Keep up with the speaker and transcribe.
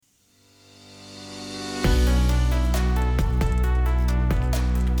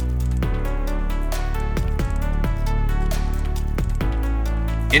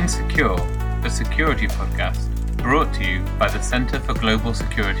Insecure, a security podcast brought to you by the Centre for Global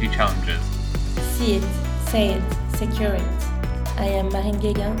Security Challenges. See it, say it, secure it. I am Marine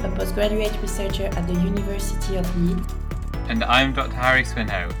Guéguin, a postgraduate researcher at the University of Leeds. And I'm Dr. Harry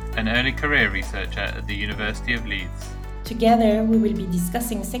Swinhoe, an early career researcher at the University of Leeds. Together, we will be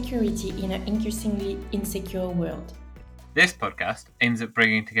discussing security in an increasingly insecure world. This podcast aims at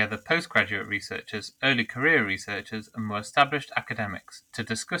bringing together postgraduate researchers, early career researchers, and more established academics to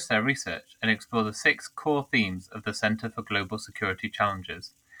discuss their research and explore the 6 core themes of the Centre for Global Security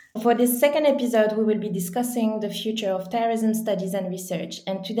Challenges. For this second episode, we will be discussing the future of terrorism studies and research.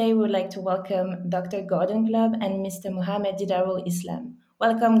 And today, we would like to welcome Dr. Gordon Clubb and Mr. Mohammed Didarul Islam.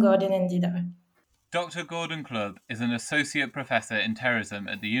 Welcome, Gordon and Didar. Dr. Gordon Clubb is an associate professor in terrorism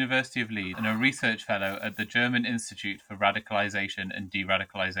at the University of Leeds and a research fellow at the German Institute for Radicalization and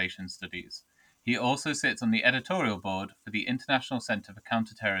De-Radicalization Studies. He also sits on the editorial board for the International Center for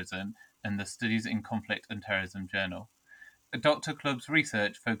Counterterrorism and the Studies in Conflict and Terrorism Journal. Dr. Clubb's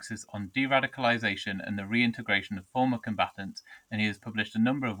research focuses on de-radicalization and the reintegration of former combatants, and he has published a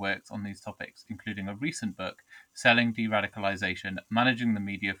number of works on these topics, including a recent book, Selling De-Radicalization, Managing the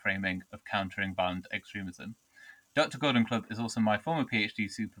Media Framing of Countering Violent Extremism. Dr. Gordon Clubb is also my former PhD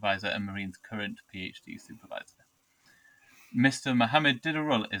supervisor and Marine's current PhD supervisor. Mr. Mohammed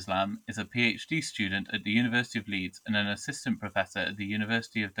Didarul Islam is a PhD student at the University of Leeds and an assistant professor at the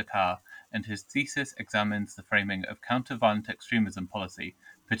University of Dakar, and his thesis examines the framing of counter-violent extremism policy,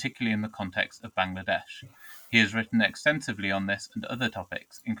 particularly in the context of Bangladesh. He has written extensively on this and other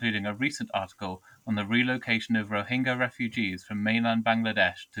topics, including a recent article on the relocation of Rohingya refugees from mainland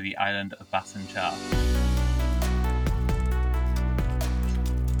Bangladesh to the island of Bhasan Char.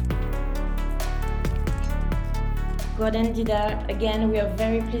 Gordon, Didar, again, we are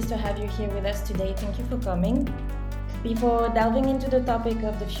very pleased to have you here with us today. Thank you for coming. Before delving into the topic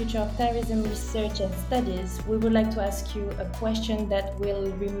of the future of terrorism research and studies, we would like to ask you a question that will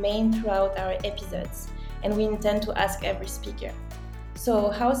remain throughout our episodes, and we intend to ask every speaker. So,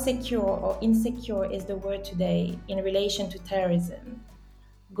 how secure or insecure is the world today in relation to terrorism?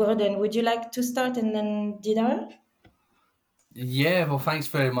 Gordon, would you like to start, and then Didar? Yeah, well, thanks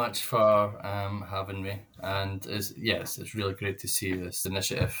very much for having me, and it's really great to see this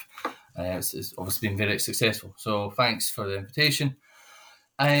initiative. It's obviously been very successful, so thanks for the invitation.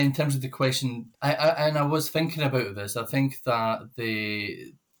 And in terms of the question, I was thinking about this. I think that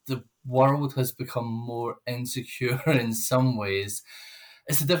the world has become more insecure in some ways.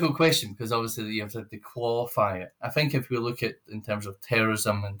 It's a difficult question because obviously you have to qualify it. I think if we look at in terms of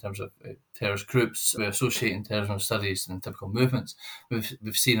terrorism, in terms of terrorist groups, we associate in terrorism studies and typical movements, we've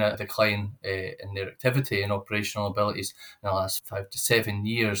seen a decline in their activity and operational abilities in the last 5 to 7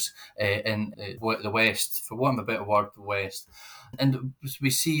 years in the West, for want of a better word, the West. And we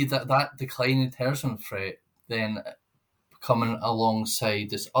see that decline in terrorism threat then coming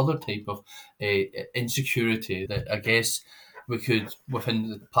alongside this other type of insecurity that I guess we could, within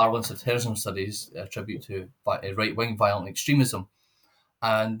the parlance of terrorism studies, attribute to right-wing violent extremism.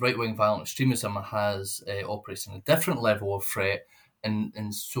 And right-wing violent extremism operates on a different level of threat in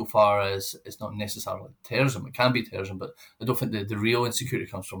so far as it's not necessarily terrorism. It can be terrorism, but I don't think the real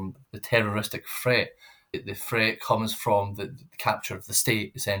insecurity comes from the terroristic threat. The threat comes from the capture of the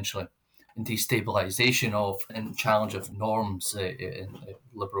state, essentially, and destabilisation of and challenge of norms in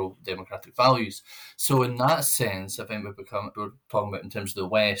liberal democratic values. So in that sense, I think we're talking about in terms of the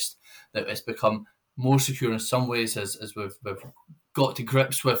West, that it's become more secure in some ways as we've got to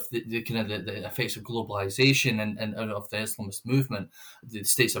grips with the kind of the effects of globalisation and of the Islamist movement. The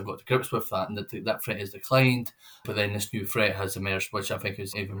states have got to grips with that, and that threat has declined. But then this new threat has emerged, which I think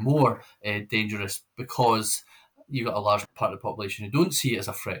is even more dangerous because you've got a large part of the population who don't see it as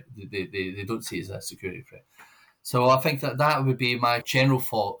a threat. They don't see it as a security threat. So I think that would be my general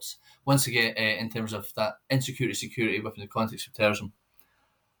thoughts, once again, in terms of that security within the context of terrorism.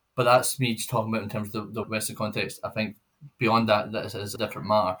 But that's me just talking about in terms of the Western context. I think beyond that is a different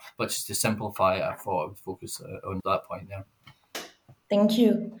matter. But just to simplify it, I thought I would focus on that point there. Thank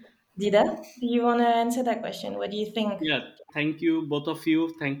you. Dida, do you want to answer that question? What do you think? Yeah, thank you, both of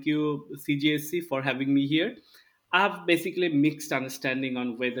you. Thank you, CGSC, for having me here. I have basically mixed understanding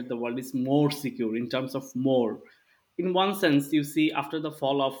on whether the world is more secure in terms of more. In one sense, you see, after the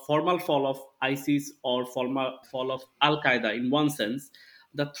formal fall of ISIS or formal fall of Al Qaeda, in one sense,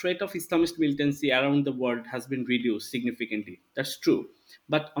 the threat of Islamist militancy around the world has been reduced significantly. That's true.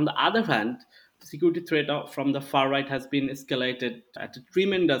 But on the other hand, the security threat from the far right has been escalated at a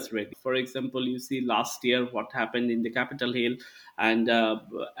tremendous rate. For example, you see last year what happened in the Capitol Hill and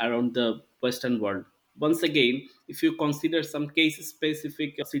around the Western world. once again, if you consider some case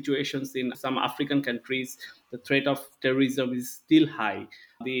specific situations in some African countries, the threat of terrorism is still high.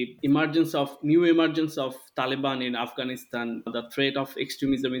 The new emergence of Taliban in Afghanistan, the threat of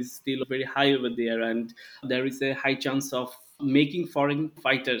extremism is still very high over there, and there is a high chance of making foreign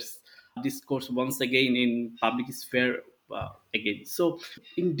fighters discourse once again in public sphere again. So,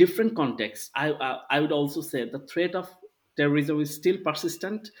 in different contexts, I would also say the threat of terrorism is still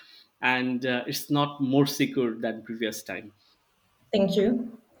persistent, and it's not more secure than previous time. Thank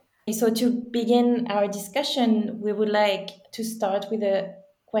you. So, to begin our discussion, we would like to start with a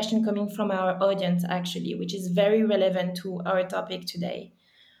question coming from our audience, actually, which is very relevant to our topic today.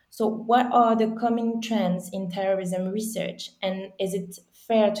 So, what are the coming trends in terrorism research, and is it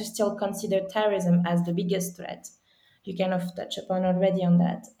fair to still consider terrorism as the biggest threat? You kind of touched upon already on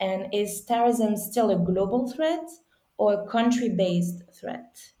that. And is terrorism still a global threat or a country based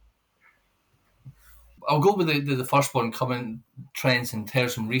threat? I'll go with the first one, coming trends in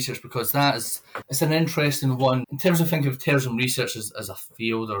terrorism research, because it's an interesting one. In terms of thinking of terrorism research as a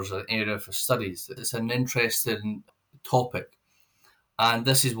field or as an area for studies, it's an interesting topic. And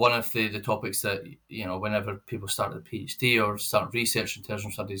this is one of the topics that, whenever people start a PhD or start research in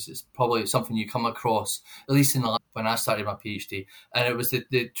terrorism studies, it's probably something you come across, at least in the when I started my PhD. And it was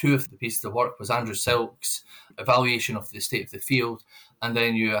the two of the pieces of work was Andrew Silk's evaluation of the state of the field, and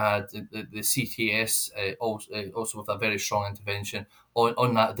then you had the CTS also with a very strong intervention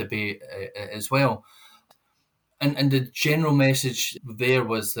on that debate as well. And the general message there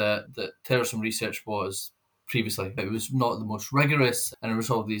was that terrorism research was previously it was not the most rigorous, and there was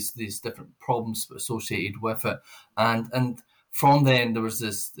all these different problems associated with it, and from then there was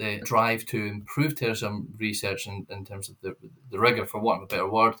this drive to improve terrorism research in terms of the rigor, for want of a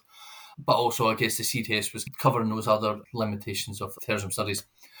better word. But also, I guess the CTS was covering those other limitations of terrorism studies.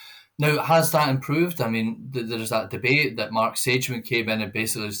 Now, has that improved? I mean, there's that debate that Mark Sageman came in and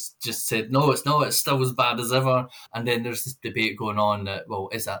basically just said, no, it's not, it's still as bad as ever. And then there's this debate going on that, well,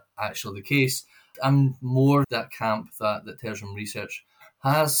 is that actually the case? I'm more that camp that terrorism research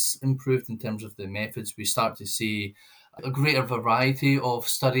has improved in terms of the methods. We start to see a greater variety of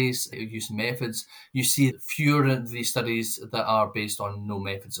studies using methods. You see fewer of these studies that are based on no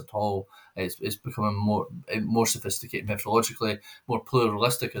methods at all. It's becoming more sophisticated methodologically, more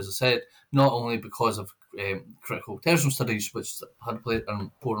pluralistic, as I said, not only because of critical terrorism studies, which had played an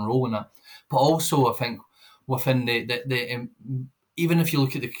important role in that, but also I think within the even if you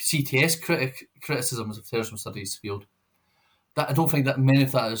look at the CTS criticisms of terrorism studies field, that I don't think that many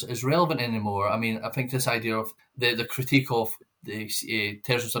of that is relevant anymore. I mean, I think this idea of the critique of the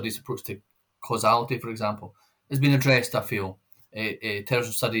terrorism studies approach to causality, for example, has been addressed, I feel.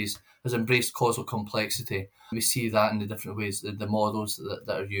 Terrorism studies has embraced causal complexity. We see that in the different ways, the models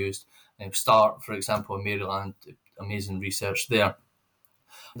that are used. START, for example, in Maryland, amazing research there.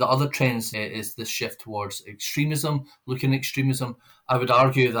 The other trends is this shift towards extremism, looking at extremism. I would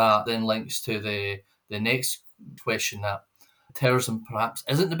argue that then links to the next question, that terrorism perhaps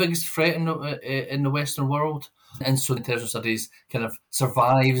isn't the biggest threat in the Western world, and so the terrorism studies kind of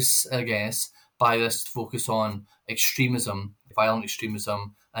survives, I guess, by this focus on extremism, violent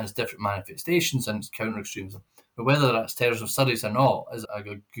extremism, and its different manifestations and its counter extremism. But whether that's terrorism studies or not is a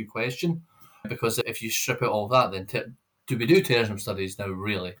good question, because if you strip out all that, then do we do terrorism studies now,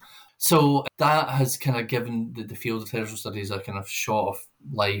 really? So that has kind of given the field of terrorism studies a kind of shot of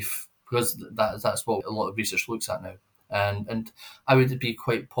life, because that's what a lot of research looks at now. And I would be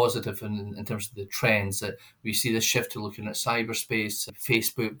quite positive in terms of the trends that we see this shift to looking at cyberspace,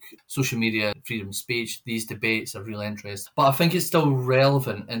 Facebook, social media, freedom of speech. These debates are really interesting. But I think it's still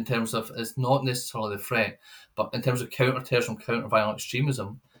relevant in terms of it's not necessarily the threat, but in terms of counter-terrorism, counter-violent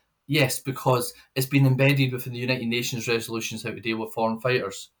extremism, yes, because it's been embedded within the United Nations resolutions how to deal with foreign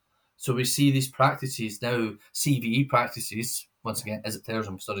fighters. So we see these practices now, CVE practices, once again, is it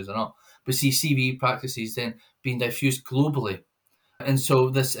terrorism studies or not? But see CVE practices then being diffused globally. And so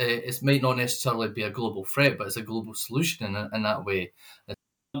this it might not necessarily be a global threat, but it's a global solution in that way.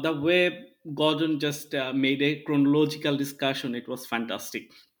 The way Gordon just made a chronological discussion, it was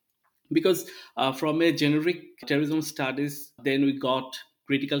fantastic. Because from a generic terrorism studies, then we got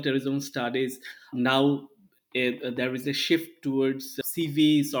critical terrorism studies. Now there is a shift towards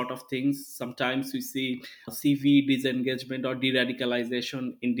CV sort of things. Sometimes we see CV disengagement or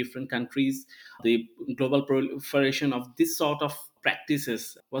de-radicalization in different countries. The global proliferation of this sort of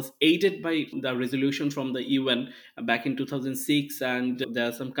practices was aided by the resolution from the UN back in 2006, and there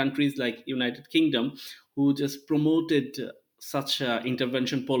are some countries like United Kingdom who just promoted such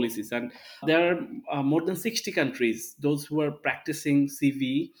intervention policies. And there are more than 60 countries, those who are practicing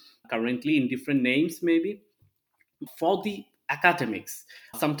CVE currently in different names, maybe. For the academics,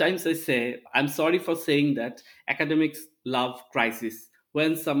 sometimes I say, I'm sorry for saying that academics love crisis.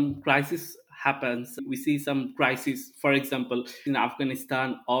 When some crisis happens, we see some crisis, for example, in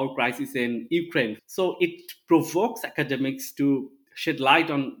Afghanistan or crisis in Ukraine. So it provokes academics to shed light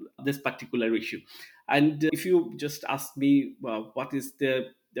on this particular issue. And if you just ask me, what is the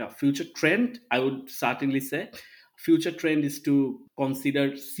future trend, I would certainly say future trend is to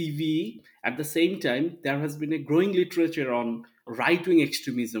consider CVE. At the same time, there has been a growing literature on right wing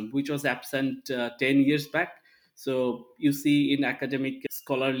extremism, which was absent 10 years back. So you see in academic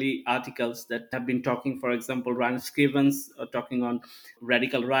scholarly articles that have been talking, for example, Ryan Scrivens talking on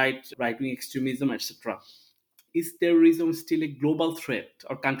radical right wing extremism, etc. Is terrorism still a global threat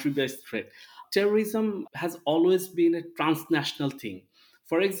or country based threat? Terrorism has always been a transnational thing.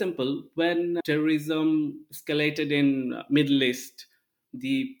 For example, when terrorism escalated in Middle East,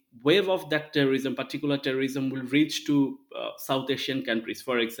 the wave of that terrorism, particular terrorism, will reach to South Asian countries.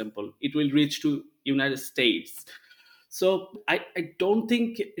 For example, it will reach to United States. So I don't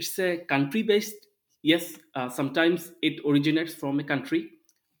think it's a country based. Yes, sometimes it originates from a country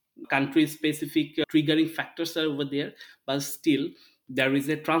specific triggering factors are over there, but still there is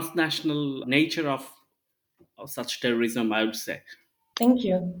a transnational nature of such terrorism, I would say. Thank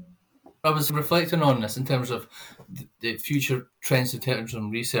you. I was reflecting on this in terms of the future trends in terrorism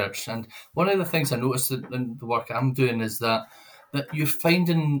research, and one of the things I noticed in the work I'm doing is that you're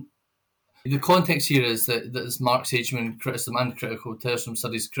finding the context here is that there's Mark's Ageman criticism and critical terrorism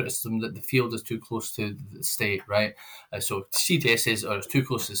studies criticism that the field is too close to the state, right? So CTS says, it's too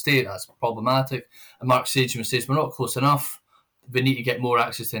close to the state, that's problematic. And Mark Ageman says, we're not close enough, we need to get more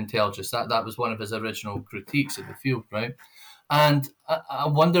access to intelligence. That was one of his original critiques of the field, right? And I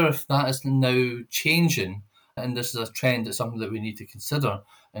wonder if that is now changing, and this is a trend that's something that we need to consider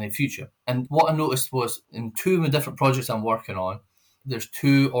in the future. And what I noticed was in two of the different projects I'm working on, there's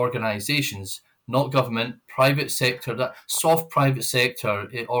two organisations, not government, private sector, that soft private sector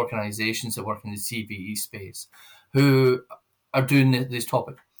organisations that work in the CVE space, who are doing this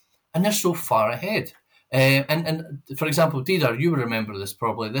topic, and they're so far ahead. And for example, Didar, you will remember this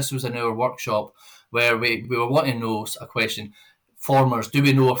probably. This was in our workshop where we were wanting to know a question. Formers, do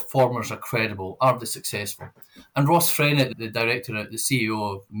we know if formers are credible? Are they successful? And Ross Frennett, the director, the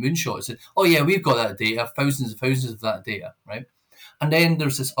CEO of Moonshot, said, oh yeah, we've got that data, thousands and thousands of that data, right? And then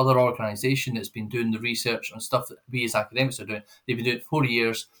there's this other organisation that's been doing the research on stuff that we as academics are doing. They've been doing it for 4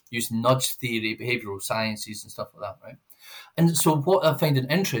 years, using nudge theory, behavioural sciences and stuff like that, right? And so what I find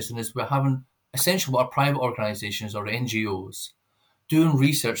interesting is we're having essentially what are private organisations or NGOs doing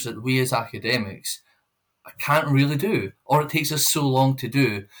research that we as academics can't really do, or it takes us so long to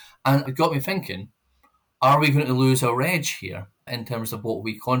do. And it got me thinking, are we going to lose our edge here in terms of what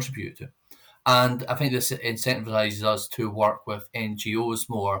we contribute to? And I think this incentivises us to work with NGOs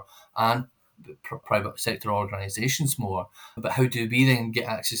more and private sector organisations more. But how do we then get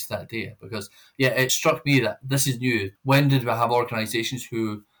access to that data? Because, yeah, it struck me that this is new. When did we have organisations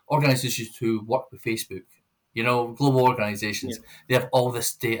who work with Facebook? You know, global organisations, Yeah. they have all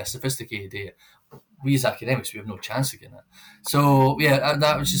this data, sophisticated data. We as academics, we have no chance of getting it. So, yeah,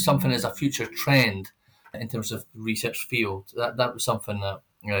 that was just something as a future trend in terms of research field. That was something that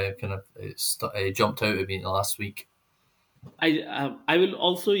kind of jumped out at me in the last week. I will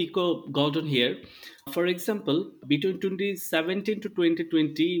also echo Gordon here. For example, between 2017 to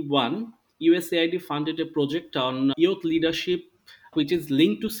 2021, USAID funded a project on youth leadership, which is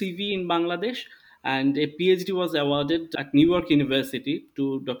linked to CV in Bangladesh, and a PhD was awarded at New York University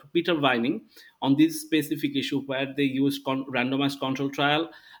to Dr. Peter Vining on this specific issue, where they used randomized control trial,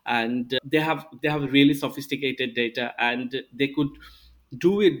 and they have really sophisticated data, and they could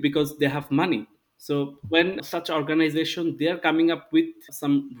do it because they have money. So when such organization they are coming up with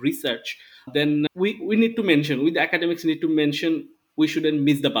some research, then we need to mention, with academics need to mention, we shouldn't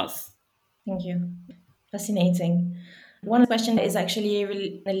miss the bus. Thank you. Fascinating. One question is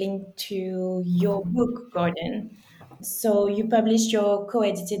actually linked to your book, Gordon. So you published your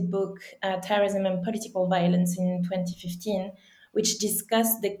co-edited book, Terrorism and Political Violence, in 2015, which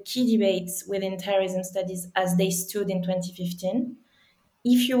discussed the key debates within terrorism studies as they stood in 2015.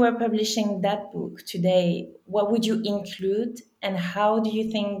 If you were publishing that book today, what would you include, and how do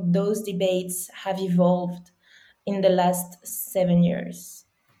you think those debates have evolved in the last 7 years?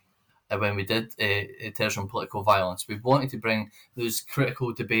 When we did terrorism and political violence, we wanted to bring those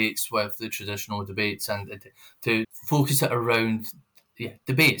critical debates with the traditional debates and to focus it around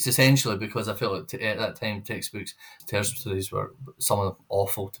debates essentially, because I felt like at that time textbooks, terrorism studies were some of them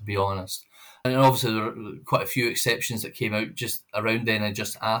awful, to be honest. And obviously there were quite a few exceptions that came out just around then and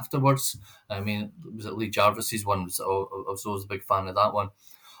just afterwards. I mean, was it Lee Jarvis's one? I was always a big fan of that one.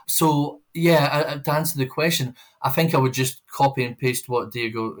 So yeah, to answer the question, I think I would just copy and paste what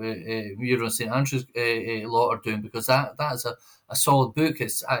Diego Muro and St Andrews lot are doing, because that is a solid book.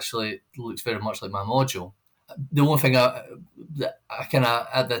 It's actually looks very much like my module. The only thing that I kind of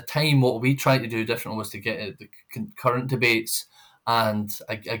at the time, what we tried to do different was to get at the current debates, and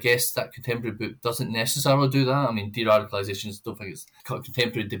I guess that contemporary book doesn't necessarily do that. I mean, de-radicalisation, don't think it's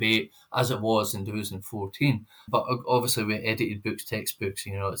contemporary debate as it was in 2014. But obviously, with edited books, textbooks,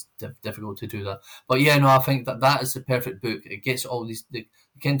 it's difficult to do that. But yeah, no, I think that is the perfect book. It gets all these the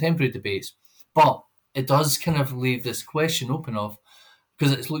contemporary debates, but it does kind of leave this question open of,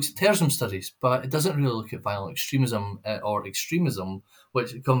 because it looks at terrorism studies, but it doesn't really look at violent extremism or extremism,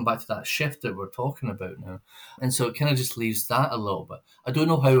 which coming back to that shift that we're talking about now. And so it kind of just leaves that a little bit. I don't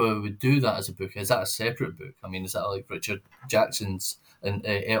know how I would do that as a book. Is that a separate book? I mean, is that like Richard Jackson's and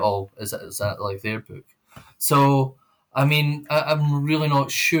et al.? Is that like their book? So, I mean, I'm really not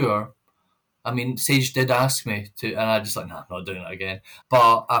sure. I mean, Sage did ask me to, and I just like, nah, I'm not doing it again.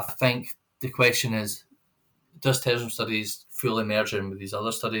 But I think the question is, does terrorism studies fully merge in with these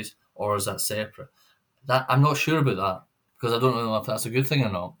other studies, or is that separate? That I'm not sure about that, because I don't know if that's a good thing or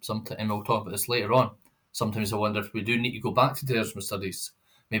not. And we'll talk about this later on. Sometimes I wonder if we do need to go back to terrorism studies.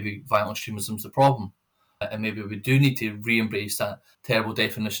 Maybe violent extremism is the problem, and maybe we do need to re-embrace that terrible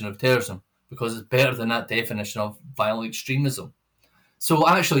definition of terrorism, because it's better than that definition of violent extremism. So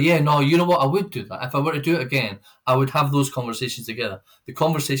actually, yeah, no, you know what? I would do that. If I were to do it again, I would have those conversations together. The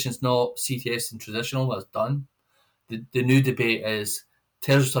conversation's not CTS and traditional, that's done. The new debate is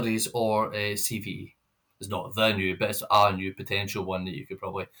terror studies or CVE. It's not the new, but it's a new potential one that you could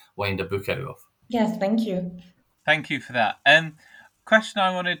probably wind a book out of. Yes, thank you. Thank you for that. Question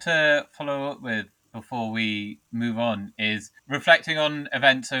I wanted to follow up with before we move on is reflecting on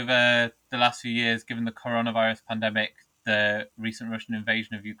events over the last few years, given the coronavirus pandemic, the recent Russian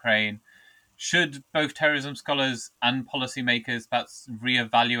invasion of Ukraine. Should both terrorism scholars and policymakers perhaps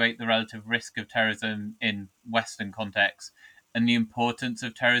reevaluate the relative risk of terrorism in Western contexts and the importance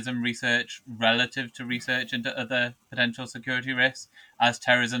of terrorism research relative to research into other potential security risks? As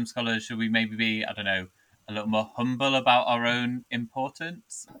terrorism scholars, should we maybe be, I don't know, a little more humble about our own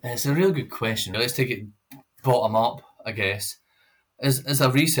importance? It's a real good question. Let's take it bottom up, I guess. As a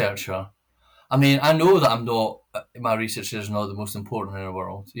researcher, I mean, I know that my research is not the most important in the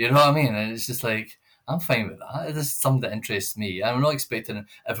world. You know what I mean? And it's just like, I'm fine with that. This is something that interests me. I'm not expecting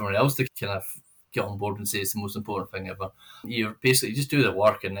everyone else to kind of get on board and say it's the most important thing ever. You basically just do the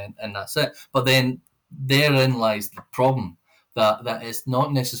work and that's it. But then therein lies the problem, that it's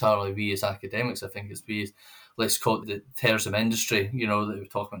not necessarily we as academics. I think it's we, let's call it the terrorism industry, that we're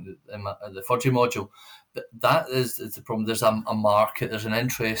talking about in the Fudgy module. That is the problem. There's a market, there's an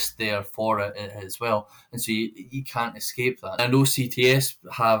interest there for it as well, and so you can't escape that. I know CTS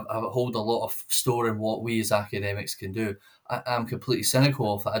hold a lot of store in what we as academics can do. I'm completely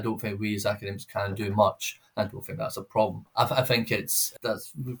cynical of that. I don't think we as academics can do much. I don't think that's a problem. I think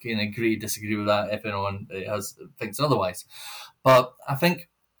we can disagree with that if anyone thinks otherwise. But I think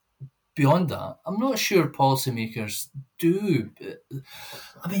beyond that, I'm not sure policymakers do.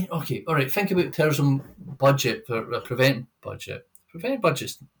 I mean, okay, all right, think about terrorism budget for a prevent budget. Prevent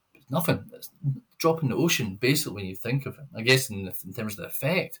budget's nothing. It's a drop in the ocean, basically, when you think of it. I guess in terms of the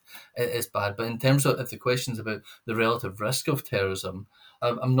effect, it's bad. But in terms of if the question's about the relative risk of terrorism,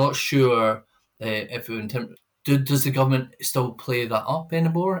 I'm not sure if in terms. Does the government still play that up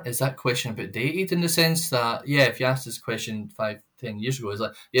anymore? Is that question a bit dated in the sense that, yeah, if you asked this question 5-10 years ago, it's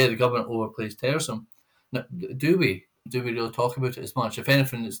like, yeah, the government overplays terrorism. Now, do we really talk about it as much? If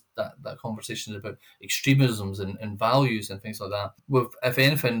anything, it's that conversation is about extremisms and values and things like that. If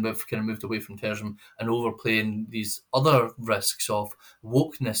anything, we've kind of moved away from terrorism and overplaying these other risks of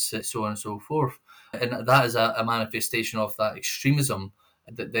wokeness, so on and so forth. And that is a manifestation of that extremism.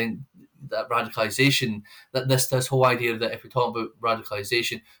 That radicalisation, that this whole idea that if we talk about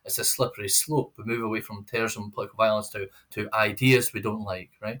radicalisation, it's a slippery slope. We move away from terrorism and political violence to ideas we don't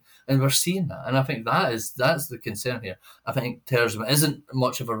like, right? And we're seeing that, and I think that's the concern here. I think terrorism isn't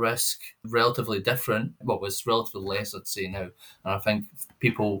much of a risk, relatively different. Well, it's relatively less, I'd say now, and I think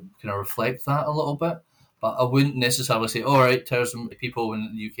people kind of reflect that a little bit. But I wouldn't necessarily say, all right, terrorism people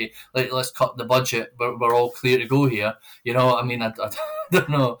in the UK, let's cut the budget. We're all clear to go here. I mean, I don't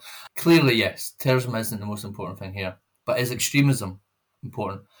know. Clearly, yes, terrorism isn't the most important thing here. But is extremism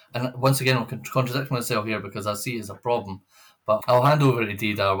important? And once again, I'm contradicting myself here because I see it as a problem. But I'll hand over to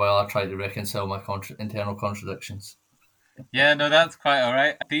Didar while I try to reconcile my internal contradictions. Yeah, no, that's quite all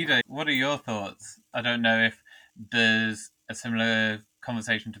right. Dida, what are your thoughts? I don't know if there's a similar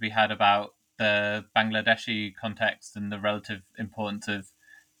conversation to be had about the Bangladeshi context and the relative importance of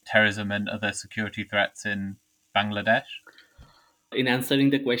terrorism and other security threats in Bangladesh. In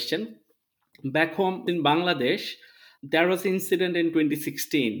answering the question, back home in Bangladesh, there was an incident in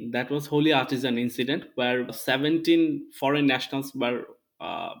 2016 that was wholly artisan incident where 17 foreign nationals were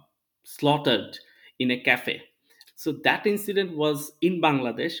uh, slaughtered in a cafe. So that incident was in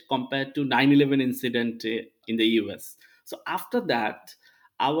Bangladesh compared to 9/11 incident in the US. So after that,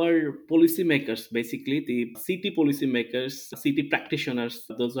 our policymakers, basically the city policymakers, city practitioners,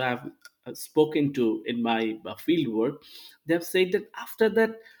 those who have spoken to in my field work, they have said that after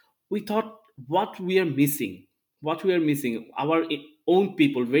that we thought what we are missing our own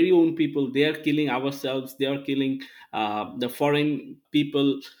people, very own people, they are killing ourselves, they are killing the foreign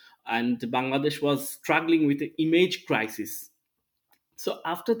people, and Bangladesh was struggling with an image crisis. So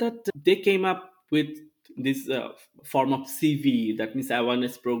after that they came up with this form of CV, that means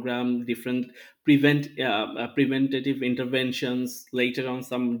awareness program, different preventative interventions, later on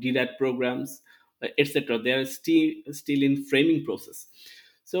some DDAT programs, etc. They are still in framing process.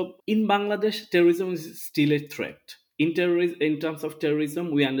 So in Bangladesh, terrorism is still a threat. In terms of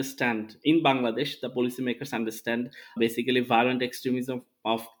terrorism, we understand in Bangladesh, the policymakers understand basically violent extremism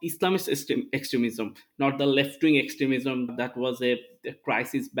of Islamist extremism, not the left-wing extremism that was a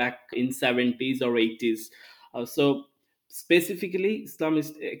crisis back in 70s or 80s. So specifically,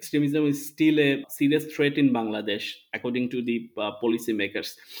 Islamist extremism is still a serious threat in Bangladesh, according to the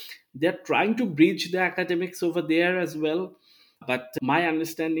policymakers. They're trying to bridge the academics over there as well, but my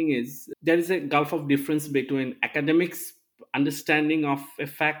understanding is there is a gulf of difference between academics understanding of a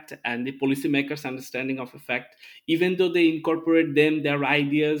fact and the policymakers understanding of a fact, even though they incorporate them their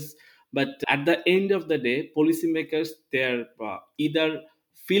ideas. But at the end of the day, policymakers, they're either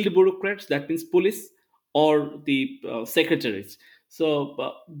field bureaucrats, that means police, or the secretaries.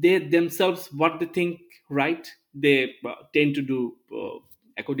 So they themselves, what they think right, they tend to do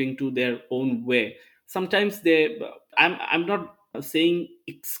according to their own way. Sometimes they I'm not saying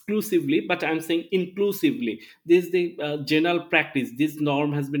exclusively, but I'm saying inclusively. This is the general practice. This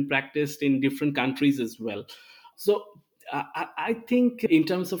norm has been practiced in different countries as well. So I think in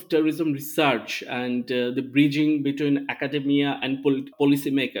terms of terrorism research and the bridging between academia and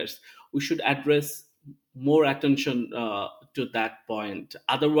policymakers, we should address more attention to that point.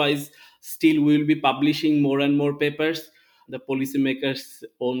 Otherwise, still we will be publishing more and more papers the policymakers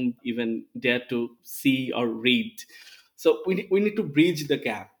won't even dare to see or read. So we need to bridge the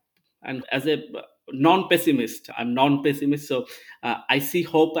gap. And as a non-pessimist, I'm non-pessimist, so I see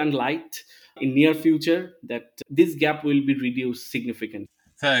hope and light in near future that this gap will be reduced significantly.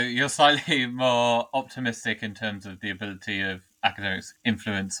 So you're slightly more optimistic in terms of the ability of academics to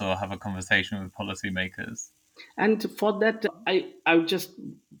influence or have a conversation with policymakers. And for that, I would just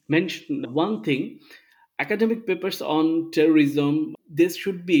mention one thing. Academic papers on terrorism, they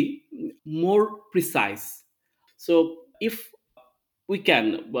should be more precise. So if we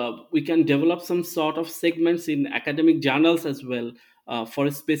can develop some sort of segments in academic journals as well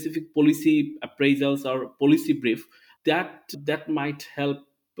for specific policy appraisals or policy brief, that might help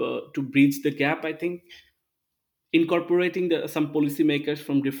to bridge the gap, I think, incorporating some policymakers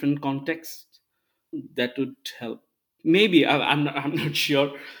from different contexts, that would help. Maybe I'm not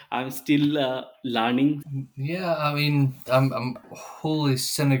sure. I'm still learning. Yeah, I mean, I'm wholly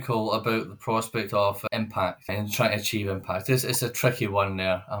cynical about the prospect of impact and trying to achieve impact. It's a tricky one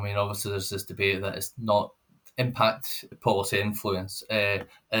there. I mean, obviously, there's this debate that it's not impact policy influence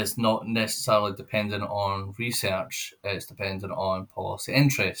is not necessarily dependent on research. It's dependent on policy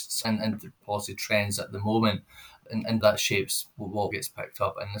interests and policy trends at the moment, and that shapes what gets picked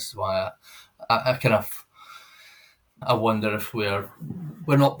up. And this is why I kind of I wonder if we're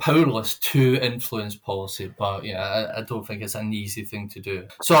not powerless to influence policy, but yeah, I don't think it's an easy thing to do.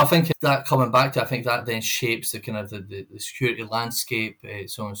 So I think that coming back to, I think that then shapes the kind of the security landscape,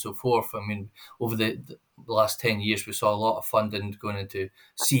 so on and so forth. I mean, over the last 10 years, we saw a lot of funding going into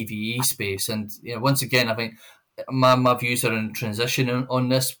CVE space, and once again, I think my views are in transition on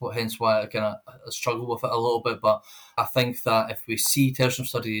this, hence why I kind of struggle with it a little bit. But I think that if we see terrorism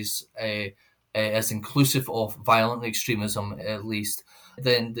studies as inclusive of violent extremism, at least,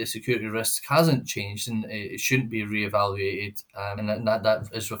 then the security risk hasn't changed, and it shouldn't be reevaluated. And that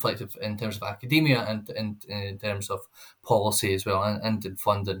is reflective in terms of academia and in terms of policy as well, and in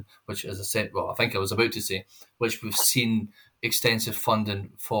funding, which, as I said, well, I think I was about to say, which we've seen extensive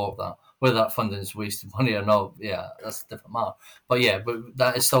funding for that. Whether that funding is wasted money or not, yeah, that's a different matter. But yeah, but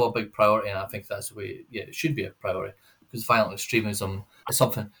that is still a big priority, and I think that's the way. Yeah, it should be a priority because violent extremism is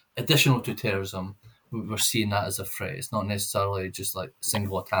something additional to terrorism. We're seeing that as a threat. It's not necessarily just like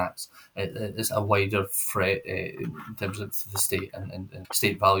single attacks. It's a wider threat in terms of the state and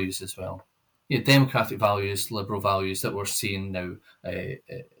state values as well. Yeah, democratic values, liberal values that we're seeing now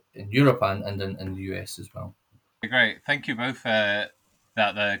in Europe and in the US as well. Great. Thank you both for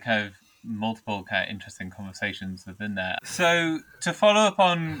that. The kind of multiple kind of interesting conversations within there. So to follow up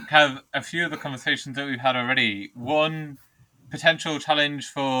on kind of a few of the conversations that we've had already, one potential challenge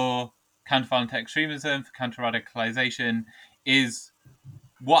for counter-violent extremism, for counter-radicalization, is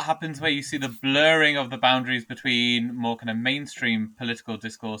what happens where you see the blurring of the boundaries between more kind of mainstream political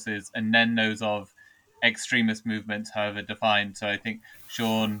discourses and then those of extremist movements, however defined. So I think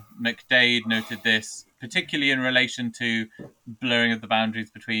Sean McDade noted this, particularly in relation to blurring of the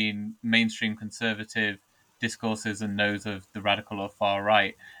boundaries between mainstream conservative discourses and those of the radical or far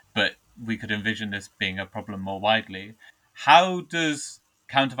right. But we could envision this being a problem more widely. How does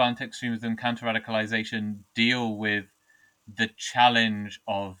counter-violent extremism, counter-radicalization deal with the challenge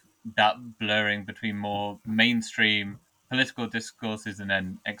of that blurring between more mainstream political discourses and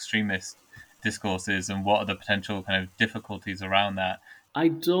then extremist discourses, and what are the potential kind of difficulties around that? I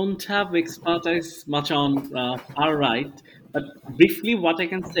don't have expertise much on far right, but briefly, what I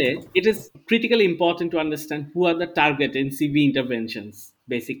can say, it is critically important to understand who are the target in CV interventions.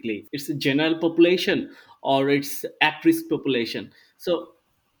 Basically, it's a general population or it's at-risk population. So,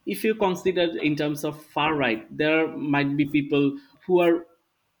 if you consider in terms of far right, there might be people who are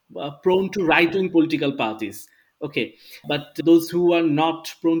prone to right wing political parties. Okay, but those who are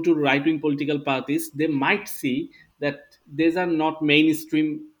not prone to right wing political parties, they might see that these are not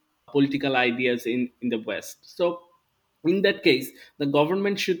mainstream political ideas in the West. So, in that case, the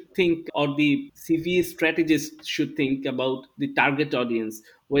government should think, or the CVA strategists should think about the target audience,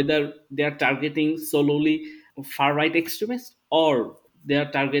 whether they are targeting solely far right extremists or they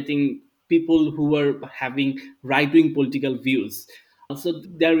are targeting people who are having right wing political views. So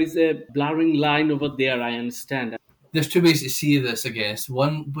there is a blurring line over there, I understand. There's two ways to see this, I guess.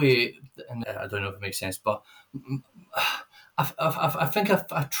 One way, and I don't know if it makes sense, but I think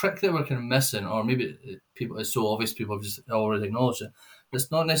a trick that we're kind of missing, or maybe people, it's so obvious people have just already acknowledged it. But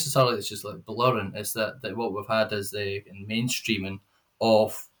it's not necessarily it's just like blurring. It's that what we've had is the mainstreaming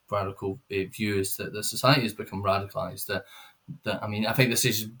of radical views, that the society has become radicalised. That I mean, I think this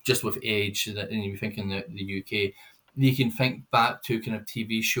is just with age. That, and you think in the UK, you can think back to kind of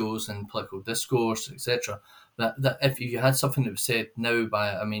TV shows and political discourse, etc. That if you had something that was said now by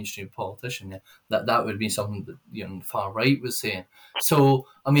a mainstream politician, yeah, that would be something that the far right was saying. So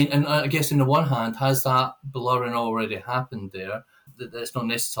I mean, and I guess on the one hand, has that blurring already happened there? That it's not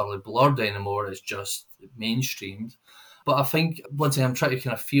necessarily blurred anymore; it's just mainstreamed. But I think once again, I'm trying to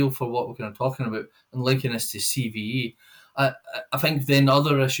kind of feel for what we're kind of talking about and linking this to CVE. I think then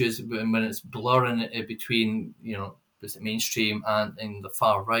other issues when it's blurring it between is it mainstream and in the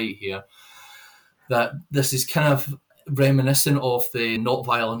far right here, that this is kind of reminiscent of the not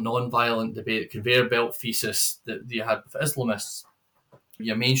violent, non-violent debate, conveyor belt thesis that you had with Islamists,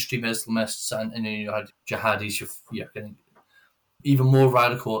 your mainstream Islamists, and then you had jihadis, your kind of even more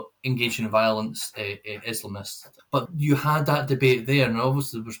radical, engaging in violence Islamists. But you had that debate there, and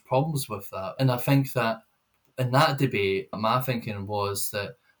obviously there was problems with that. And I think that in that debate, my thinking was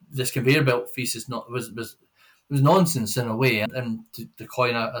that this conveyor belt thesis was nonsense in a way, and to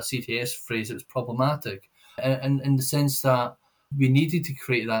coin a CTS phrase, it was problematic, and in the sense that we needed to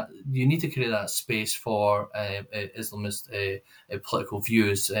create that. You need to create that space for Islamist political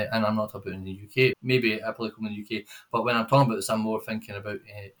views, and I'm not talking about in the UK. Maybe political in the UK, but when I'm talking about this, I'm more thinking about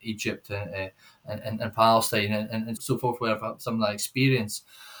Egypt and Palestine and so forth, where I've had some of that experience,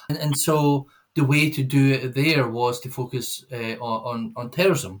 and so the way to do it there was to focus on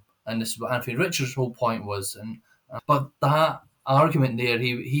terrorism, and this is what Anthony Richards' whole point was. But that argument there,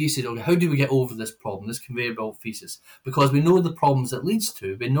 he said, okay, how do we get over this problem, this conveyor belt thesis? Because we know the problems it leads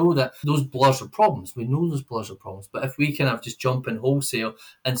to. We know that those blurs are problems. But if we kind of just jump in wholesale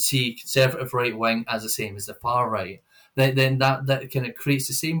and see conservative right wing as the same as the far right, then that kind of creates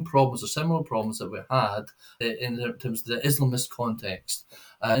the same problems or similar problems that we had in terms of the Islamist context.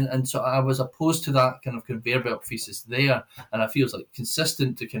 And so I was opposed to that kind of conveyor belt thesis there, and I feel it's like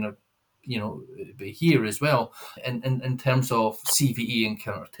consistent to kind of be here as well in terms of CVE and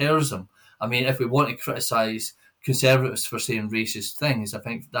counter-terrorism. I mean, if we want to criticise conservatives for saying racist things, I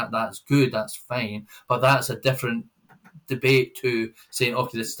think that's good, that's fine, but that's a different debate to saying,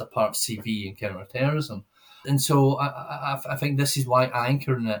 okay, this is a part of CVE and counter-terrorism. And so I think this is why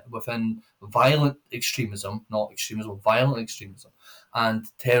anchoring it within violent extremism, not extremism, violent extremism, and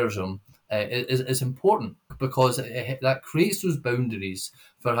terrorism is important, because that creates those boundaries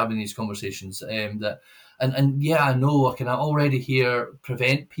for having these conversations. And yeah, I know I can already hear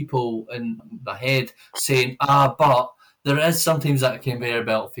prevent people in my head saying, but there is sometimes that conveyor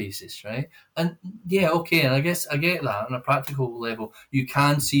belt faces, right? And yeah, okay, and I guess I get that on a practical level. You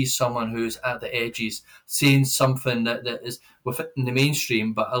can see someone who's at the edges saying something that is within the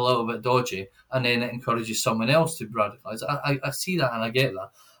mainstream but a little bit dodgy, and then it encourages someone else to radicalise. I see that and I get that.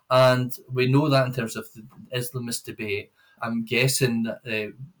 And we know that in terms of the Islamist debate. I'm guessing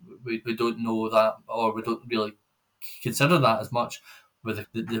that we don't know that, or we don't really consider that as much with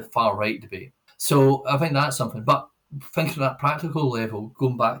the far right debate. So I think that's something. But thinking at that practical level,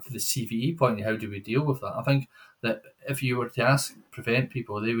 going back to the CVE point, how do we deal with that? I think that if you were to ask prevent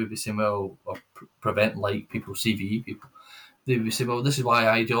people, they would be saying, well, or prevent like people, CVE people, they would say, well, this is why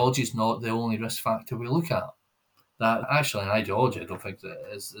ideology is not the only risk factor we look at. That actually an ideology, I don't think that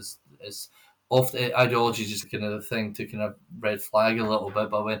is often ideology is just kind of the thing to kind of red flag a little bit.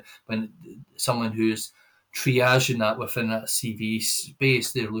 But when someone who's triaging that within that CV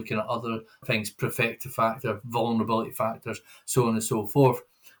space, they're looking at other things, protective factor, vulnerability factors, so on and so forth,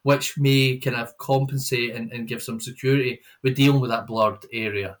 which may kind of compensate and give some security with dealing with that blurred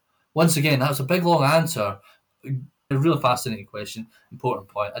area. Once again, that was a big long answer. A really fascinating question, important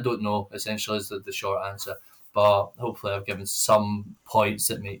point. I don't know, essentially, is the short answer, but hopefully I've given some points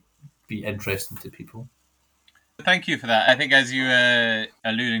that may be interesting to people. Thank you for that. I think, as you were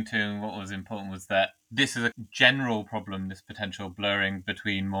alluding to, what was important was that this is a general problem, this potential blurring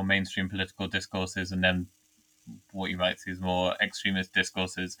between more mainstream political discourses and then what you might see as more extremist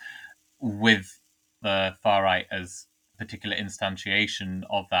discourses, with the far right as a particular instantiation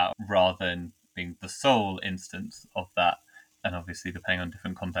of that rather than being the sole instance of that. And obviously, depending on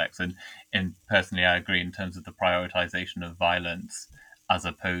different contexts. And personally, I agree in terms of the prioritization of violence as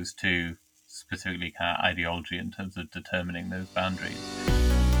opposed to specifically kind of ideology in terms of determining those boundaries.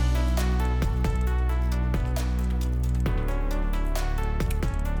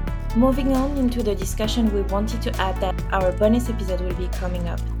 Moving on into the discussion, we wanted to add that our bonus episode will be coming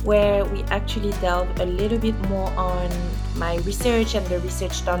up, where we actually delve a little bit more on my research and the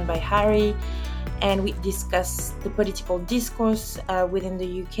research done by Harry, and we discuss the political discourse within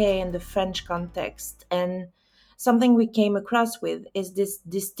the UK and the French context. And something we came across with is this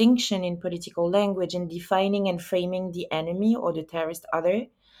distinction in political language in defining and framing the enemy or the terrorist other.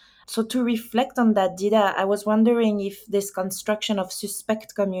 So, to reflect on that data, I was wondering if this construction of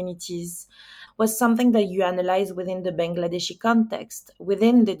suspect communities was something that you analyze within the Bangladeshi context,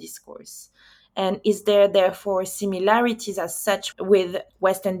 within the discourse. And is there therefore similarities as such with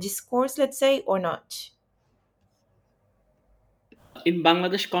Western discourse, let's say, or not? In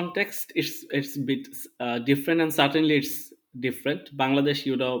Bangladesh context, it's a bit different, and certainly it's different.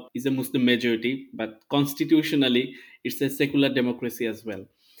 Bangladesh, is a Muslim majority, but constitutionally, it's a secular democracy as well.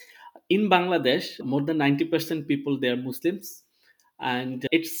 In Bangladesh, more than 90% people they are Muslims, and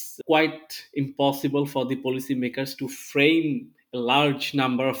it's quite impossible for the policymakers to frame a large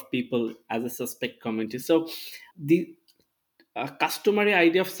number of people as a suspect community. So the customary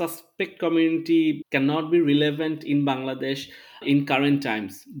idea of suspect community cannot be relevant in Bangladesh in current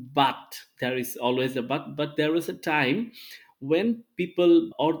times. But there is always a but. But there was a time when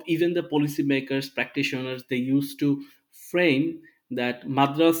people, or even the policymakers, practitioners, they used to frame that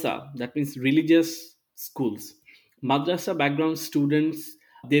madrasa, that means religious schools, madrasa background students,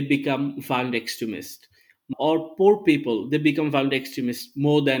 they become violent extremists, or poor people, they become violent extremists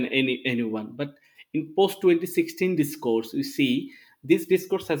more than anyone. But in post 2016 discourse, you see this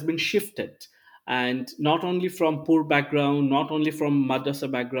discourse has been shifted, and not only from poor background, not only from madrasa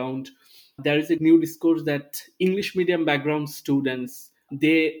background, there is a new discourse that English medium background students,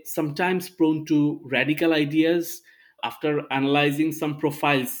 they sometimes prone to radical ideas. After analyzing some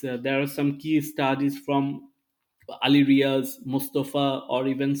profiles, there are some key studies from Ali Riaz, Mustafa, or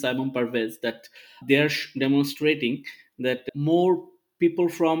even Simon Parvez that they are demonstrating that more people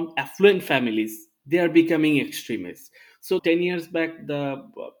from affluent families, they are becoming extremists. So 10 years back, the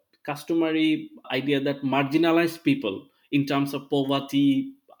customary idea that marginalized people in terms of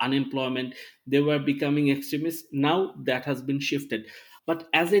poverty, unemployment, they were becoming extremists. Now that has been shifted. But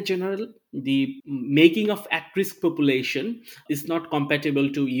as a general, the making of at-risk population is not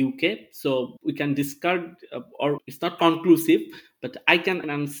compatible to UK, so we can discard, or it's not conclusive. But I can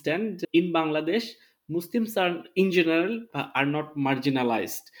understand in Bangladesh, Muslims are, in general, are not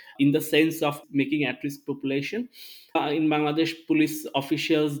marginalized in the sense of making at-risk population. In Bangladesh, police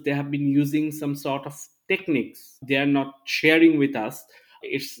officials, they have been using some sort of techniques. They are not sharing with us.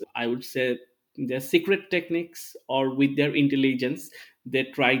 It's, I would say, their secret techniques, or with their intelligence, they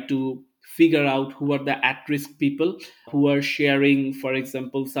try to figure out who are the at-risk people who are sharing, for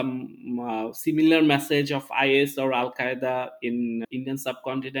example, some similar message of IS or Al Qaeda in Indian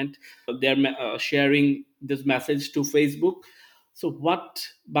subcontinent. They're sharing this message to Facebook. So what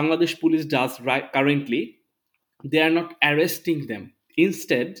Bangladesh police does right currently, they are not arresting them.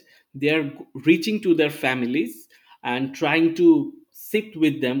 Instead, they are reaching to their families and trying to sit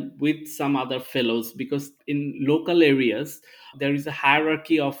with them with some other fellows, because in local areas there is a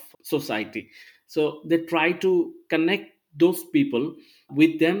hierarchy of society. So they try to connect those people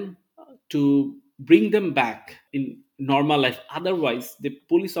with them, to bring them back in normal life. Otherwise, the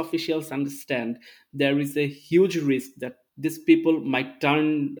police officials understand there is a huge risk that these people might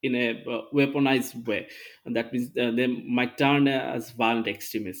turn in a weaponized way, and that means they might turn as violent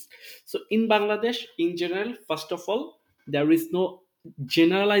extremists. So in Bangladesh, in general, first of all, there is no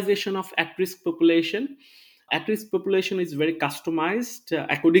generalization of at-risk population. At-risk population is very customized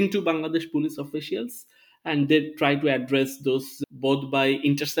according to Bangladesh police officials, and they try to address those both by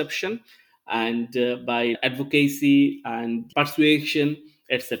interception and by advocacy and persuasion,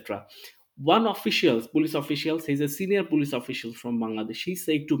 etc. One official, police official, he's a senior police official from Bangladesh, he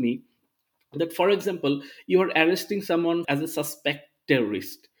said to me that, for example, you are arresting someone as a suspect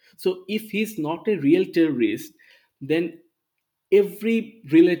terrorist. So if he's not a real terrorist, then every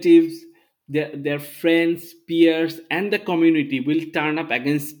relatives, their friends, peers, and the community will turn up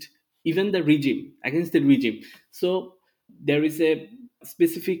against even the regime, against the regime. So there is a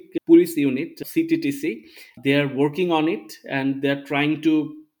specific police unit, CTTC. They are working on it, and they're trying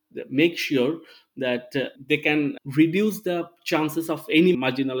to make sure that they can reduce the chances of any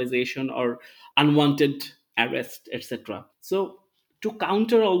marginalization or unwanted arrest, etc. So to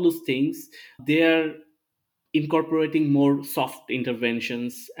counter all those things, they are incorporating more soft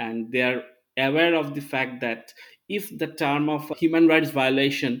interventions, and they are aware of the fact that if the term of human rights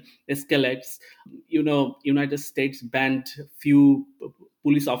violation escalates, United States banned few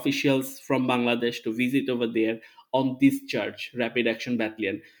police officials from Bangladesh to visit over there on this charge, rapid action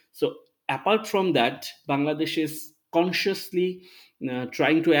battalion. So apart from that, Bangladesh is consciously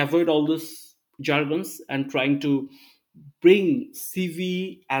trying to avoid all those jargons and trying to bring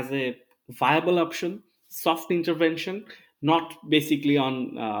CV as a viable option, soft intervention, not basically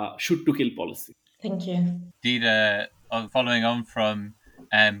on shoot to kill policy. Thank you. Dida, following on from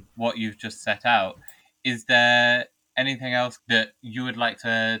what you've just set out, is there anything else that you would like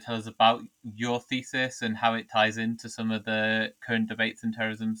to tell us about your thesis and how it ties into some of the current debates in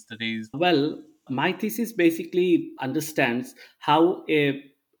terrorism studies? Well, my thesis basically understands how a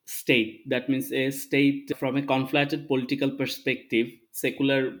state, that means a state from a conflated political perspective,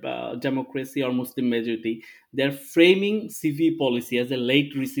 secular democracy or Muslim majority, they're framing CV policy as a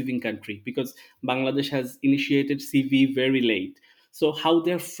late receiving country, because Bangladesh has initiated CV very late. So how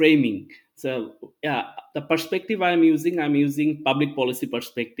they're framing. So yeah, the perspective I'm using public policy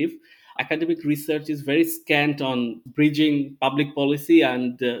perspective. Academic research is very scant on bridging public policy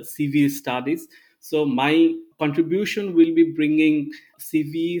and CV studies. So my contribution will be bringing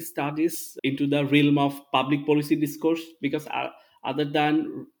CV studies into the realm of public policy discourse, because other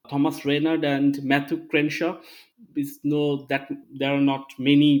than Thomas Reynard and Matthew Crenshaw, we know that there are not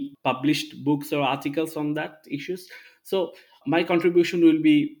many published books or articles on that issues. So my contribution will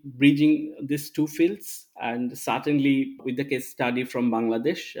be bridging these two fields, and certainly with the case study from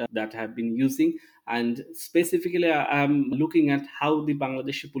Bangladesh that I have been using. And specifically, I am looking at how the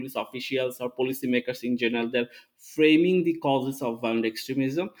Bangladeshi police officials or policymakers in general, they're framing the causes of violent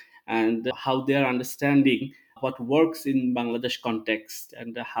extremism, and how they are understanding what works in Bangladesh context,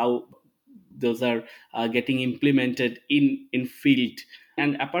 and how those are getting implemented in field.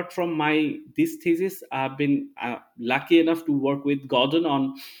 And apart from my this thesis, I've been lucky enough to work with Gordon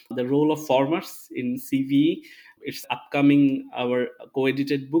on the role of farmers in CVE. It's upcoming our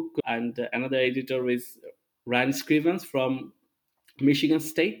co-edited book, and another editor is Ryan Scrivens from Michigan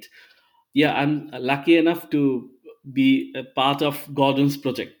State. Yeah, I'm lucky enough to be a part of Gordon's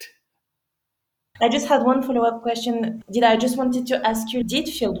project. I just had one follow-up question. Did I just wanted to ask you, did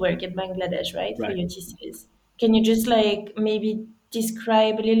fieldwork in Bangladesh, right, for Right. your thesis? Can you just like maybe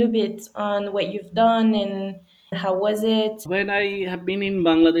describe a little bit on what you've done and how was it? When I have been in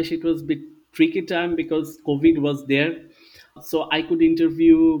Bangladesh, it was a bit tricky time because COVID was there. So I could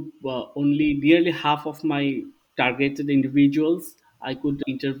interview only nearly half of my targeted individuals. I could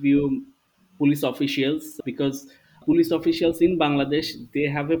interview police officials, because police officials in Bangladesh, they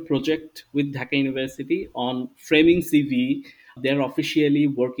have a project with Dhaka University on framing CV. They're officially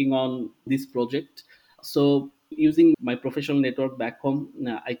working on this project. So using my professional network back home,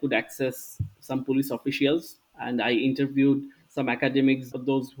 I could access some police officials, and I interviewed some academics,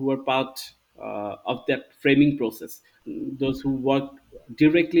 those who were part of that framing process, those who worked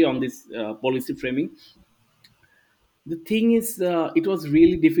directly on this policy framing. The thing is, it was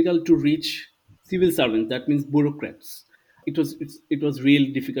really difficult to reach civil servants, that means bureaucrats. It was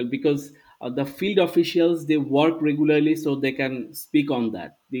really difficult because the field officials, they work regularly, so they can speak on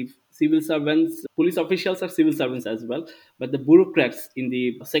that. The civil servants, police officials are civil servants as well, but the bureaucrats in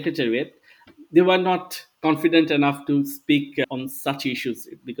the secretariat, they were not confident enough to speak on such issues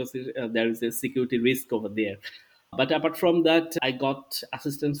because there is a security risk over there. But apart from that, I got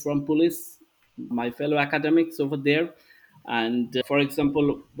assistance from police, my fellow academics over there. And for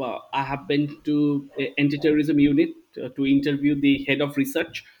example, I have been to anti-terrorism unit to interview the head of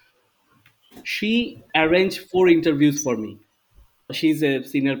research. She arranged 4 interviews for me. She's a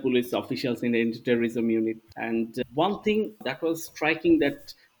senior police official in the anti-terrorism unit. And one thing that was striking,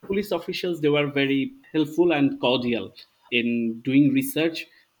 that police officials, they were very helpful and cordial in doing research,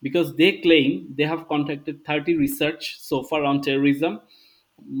 because they claim they have conducted 30 research so far on terrorism.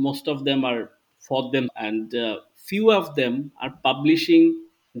 Most of them are for them, and few of them are publishing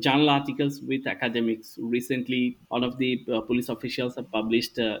journal articles with academics. Recently, one of the police officials have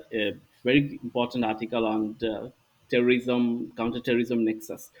published a very important article on terrorism, counterterrorism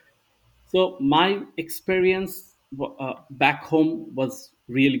nexus. So my experience back home was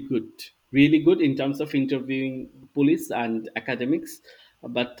really good in terms of interviewing police and academics.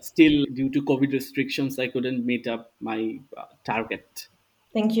 But still, due to COVID restrictions, I couldn't meet up my target.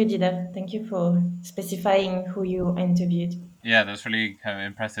 Thank you, Dida. Thank you for specifying who you interviewed. Yeah, that's really kind of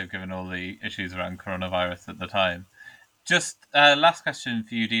impressive given all the issues around coronavirus at the time. Just last question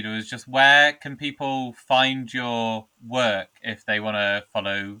for you, Dida, is just where can people find your work if they want to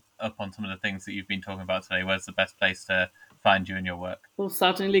follow up on some of the things that you've been talking about today? Where's the best place to find you and your work? So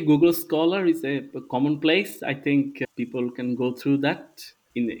certainly, Google Scholar is a common place. I think people can go through that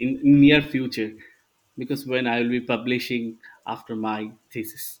in near future, because when I will be publishing after my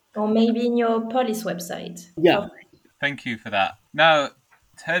thesis. Or maybe in your police website. Yeah. Thank you for that. Now,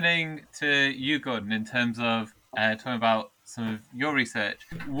 turning to you, Gordon, in terms of talking about some of your research,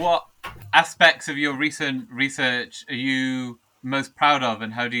 what aspects of your recent research are you most proud of,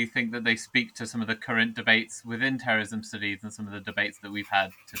 and how do you think that they speak to some of the current debates within terrorism studies and some of the debates that we've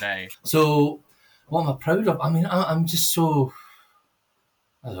had today? So, what am I proud of? I mean, I'm just so,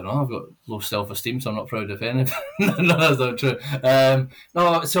 I don't know, I've got low self-esteem, so I'm not proud of anything. No, that's not true.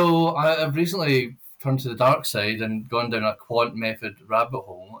 No, so I've recently turned to the dark side and gone down a quant method rabbit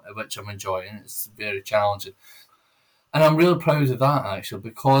hole, which I'm enjoying. It's very challenging. And I'm really proud of that, actually,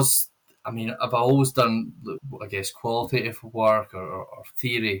 because, I mean, I've always done, I guess, qualitative work or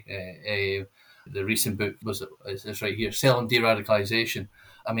theory. The recent book it's right here, Selling Deradicalisation.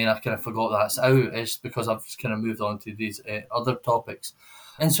 I mean, I kind of forgot that's out. It's because I've kind of moved on to these other topics.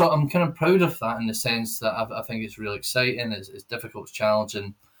 And so I'm kind of proud of that in the sense that I think it's really exciting. It's difficult, it's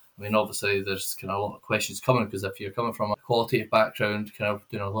challenging. I mean, obviously, there's kind of a lot of questions coming, because if you're coming from a qualitative background, kind of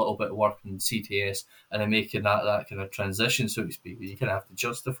doing a little bit of work in CTS and then making that kind of transition, so to speak, you kind of have to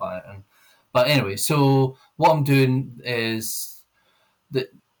justify it. But anyway, so what I'm doing is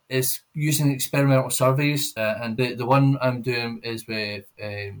using experimental surveys, and the one I'm doing is with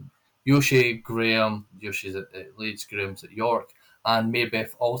Yoshi Graham. Yoshi's at Leeds, Graham's at York, and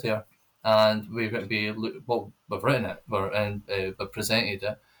Maybeth Altair, and we're going to be we've written it, we've presented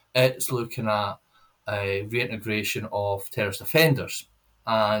it. It's looking at reintegration of terrorist offenders,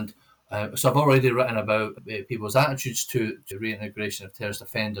 and so I've already written about people's attitudes to reintegration of terrorist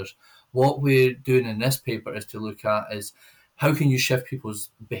offenders. What we're doing in this paper is to look at is how can you shift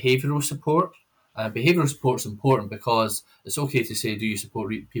people's behavioural support. Behavioural support is important because it's okay to say, do you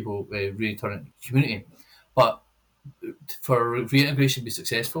support people returning to the community? But for reintegration to be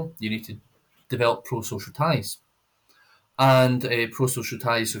successful, you need to develop pro-social ties. And pro-social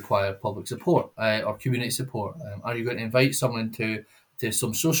ties require public support or community support. Are you going to invite someone to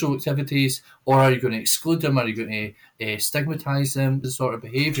some social activities, or are you going to exclude them? Are you going to stigmatise them? The sort of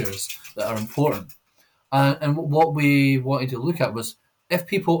behaviours that are important. And what we wanted to look at was, if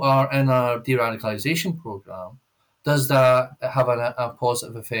people are in a de-radicalisation programme, does that have a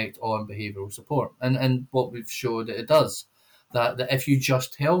positive effect on behavioural support? And what we've showed that it does. That if you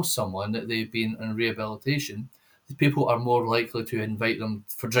just tell someone that they've been in rehabilitation, people are more likely to invite them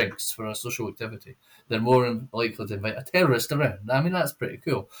for drinks, for a social activity. They're more likely to invite a terrorist around. I mean, that's pretty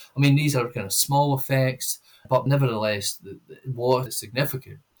cool. I mean, these are kind of small effects, but nevertheless, what is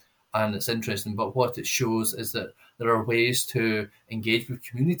significant and it's interesting. But what it shows is that there are ways to engage with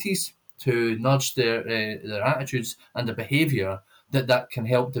communities, to nudge their attitudes and their behaviour that can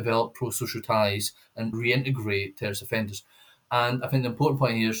help develop pro-social ties and reintegrate terrorist offenders. And I think the important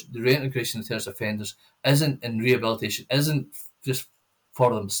point here is the reintegration of terrorist offenders isn't in rehabilitation, isn't just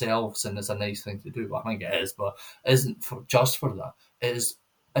for themselves and it's a nice thing to do. Well, I think it is, but isn't just for that. It is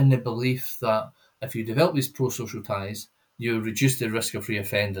in the belief that if you develop these pro-social ties, you reduce the risk of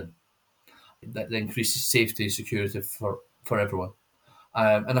reoffending. That increases safety and security for everyone.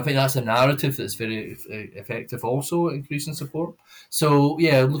 And I think that's a narrative that's very effective also, increasing support. So,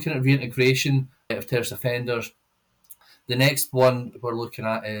 yeah, looking at reintegration of terrorist offenders. The next one we're looking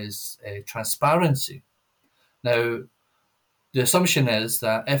at is transparency. Now, the assumption is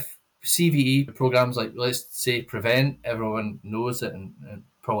that if CVE programs like, let's say, Prevent, everyone knows it, and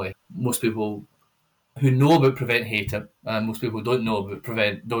probably most people who know about Prevent hate it, and most people who don't know about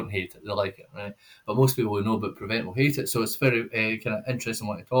Prevent don't hate it, they like it, right? But most people who know about Prevent will hate it, so it's very kind of interesting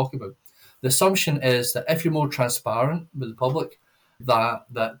what to talk about. The assumption is that if you're more transparent with the public,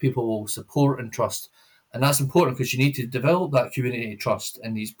 that people will support and trust. And that's important because you need to develop that community trust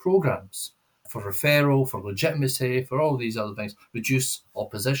in these programs for referral, for legitimacy, for all these other things, reduce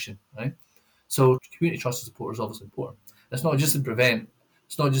opposition, right? So community trust and support is obviously important. It's not just in Prevent,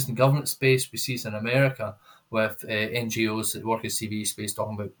 it's not just in government space. We see this in America with NGOs that work in CVE space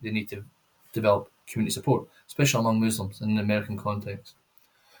talking about they need to develop community support, especially among Muslims in the American context.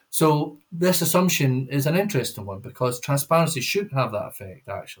 So this assumption is an interesting one because transparency should have that effect,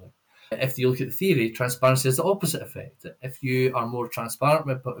 actually. If you look at the theory, transparency has the opposite effect. If you are more transparent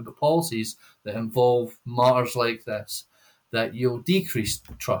with policies that involve matters like this, that you'll decrease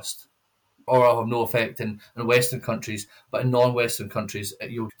trust or have no effect in Western countries, but in non-Western countries,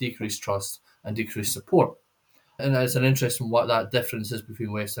 you'll decrease trust and decrease support. And it's an interesting what that difference is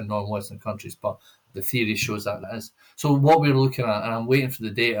between Western and non-Western countries, but the theory shows that it is. So what we're looking at, and I'm waiting for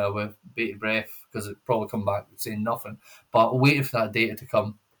the data with bated breath, because it'll probably come back saying nothing, but waiting for that data to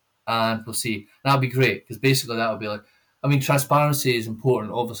come, and we'll see. That'll be great, because basically that'll be like, I mean, transparency is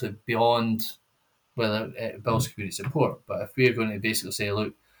important, obviously, beyond whether it builds community support. But if we're going to basically say,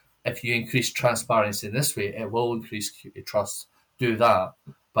 look, if you increase transparency in this way, it will increase trust. Do that,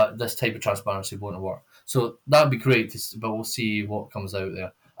 but this type of transparency won't work. So that'd be great, but we'll see what comes out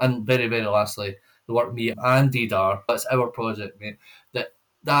there. And very, very lastly, the work me and DDAR, that's our project, mate.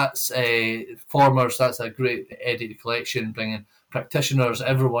 That's formers. That's a great data collection, bringing practitioners,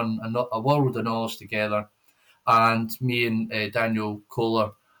 everyone, a world of knowledge together. And me and Daniel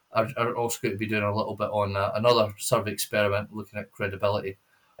Kohler are also going to be doing a little bit on another survey experiment looking at credibility.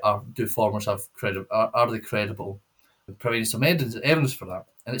 Do formers have are they credible? Providing some evidence for that,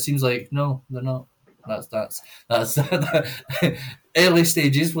 and it seems like no, they're not. That's early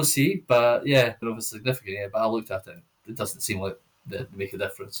stages. We'll see, but yeah, they're obviously significant. Yeah, but I looked at it; it doesn't seem like they make a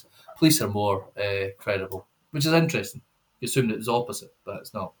difference. Police are more credible, which is interesting. You assumed it was opposite, but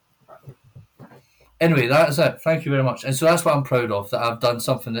it's not. Anyway, that is it. Thank you very much. And so that's what I'm proud of, that I've done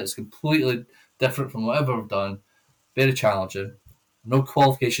something that's completely different from whatever I've done. Very challenging. No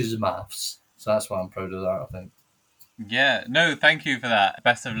qualifications in maths. So that's why I'm proud of that, I think. Yeah, no, thank you for that.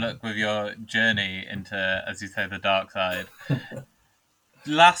 Best of luck with your journey into, as you say, the dark side.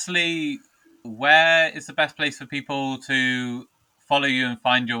 Lastly, where is the best place for people to follow you and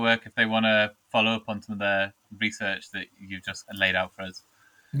find your work if they want to follow up on some of the research that you've just laid out for us?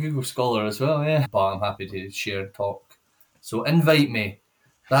 Google Scholar as well, yeah. But I'm happy to share and talk. So invite me.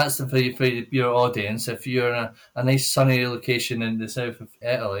 That's for your audience. If you're in a nice sunny location in the south of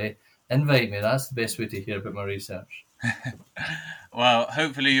Italy, invite me. That's the best way to hear about my research. Well,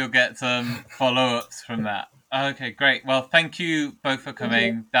 hopefully you'll get some follow-ups from that. Okay, great. Well, thank you both for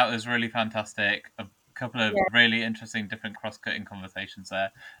coming. That was really fantastic. A couple of really interesting, different cross-cutting conversations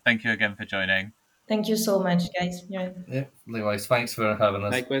there. Thank you again for joining. Thank you so much, guys. Yeah. Likewise. Thanks for having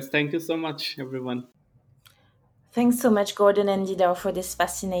us. Likewise. Thank you so much, everyone. Thanks so much, Gordon and Didar, for this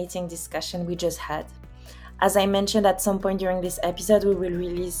fascinating discussion we just had. As I mentioned at some point during this episode, we will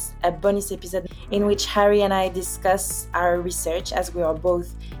release a bonus episode in which Harry and I discuss our research, as we are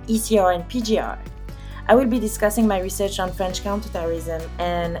both ECR and PGR. I will be discussing my research on French counterterrorism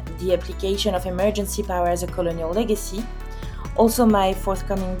and the application of emergency power as a colonial legacy. Also, my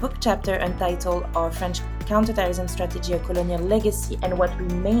forthcoming book chapter entitled Our French Counterterrorism Strategy, a Colonial Legacy, and What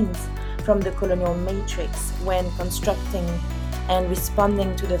Remains from the Colonial Matrix when constructing and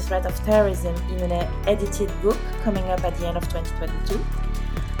responding to the threat of terrorism in an edited book coming up at the end of 2022.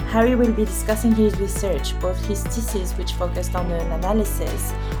 Harry will be discussing his research, both his thesis, which focused on an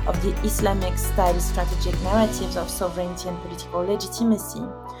analysis of the Islamic-style strategic narratives of sovereignty and political legitimacy,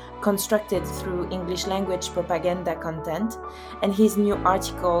 constructed through English language propaganda content, and his new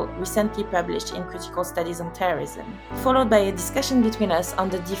article recently published in Critical Studies on Terrorism, followed by a discussion between us on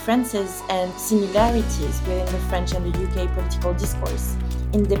the differences and similarities within the French and the UK political discourse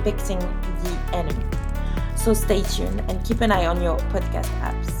in depicting the enemy. So stay tuned and keep an eye on your podcast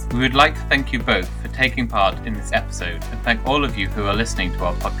apps. We would like to thank you both for taking part in this episode and thank all of you who are listening to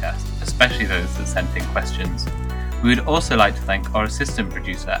our podcast, especially those that sent in questions. We would also like to thank our assistant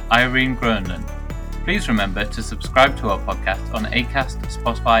producer, Irene Groenland. Please remember to subscribe to our podcast on Acast,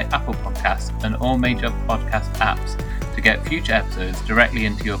 Spotify, Apple Podcasts, and all major podcast apps to get future episodes directly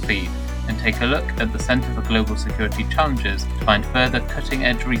into your feed, and take a look at the Centre for Global Security Challenges to find further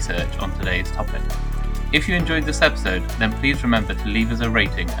cutting-edge research on today's topic. If you enjoyed this episode, then please remember to leave us a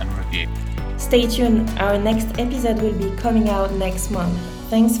rating and review. Stay tuned, our next episode will be coming out next month.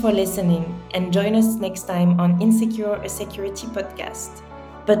 Thanks for listening, and join us next time on Insecure, a security podcast.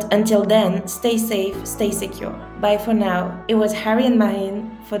 But until then, stay safe, stay secure. Bye for now. It was Harry and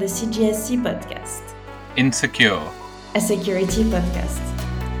Marine for the CGSC podcast. Insecure, a security podcast.